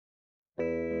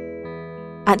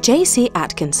At JC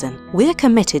Atkinson, we're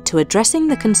committed to addressing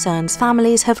the concerns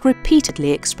families have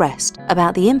repeatedly expressed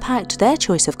about the impact their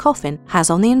choice of coffin has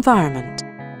on the environment.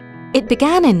 It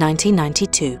began in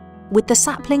 1992 with the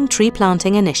Sapling Tree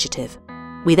Planting Initiative.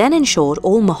 We then ensured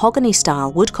all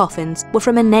mahogany-style wood coffins were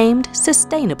from a named,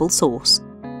 sustainable source.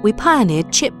 We pioneered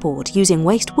chipboard using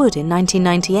waste wood in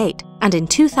 1998, and in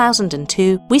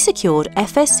 2002 we secured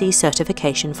FSC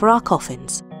certification for our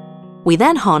coffins. We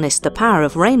then harnessed the power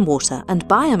of rainwater and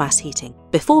biomass heating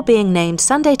before being named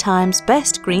Sunday Times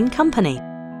Best Green Company.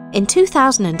 In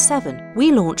 2007,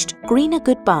 we launched Greener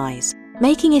Goodbyes,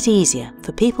 making it easier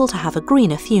for people to have a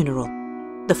greener funeral.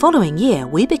 The following year,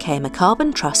 we became a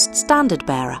Carbon Trust standard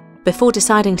bearer before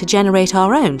deciding to generate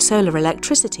our own solar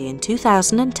electricity in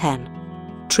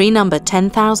 2010. Tree number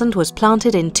 10,000 was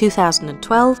planted in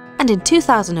 2012, and in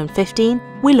 2015,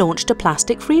 we launched a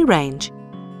plastic-free range.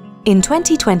 In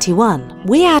 2021,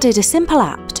 we added a simple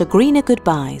app to Greener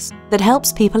Goodbyes that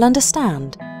helps people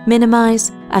understand, minimise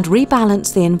and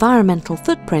rebalance the environmental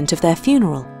footprint of their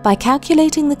funeral by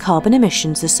calculating the carbon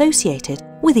emissions associated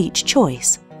with each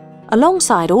choice.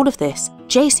 Alongside all of this,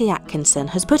 JC Atkinson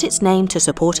has put its name to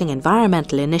supporting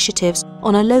environmental initiatives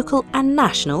on a local and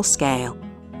national scale.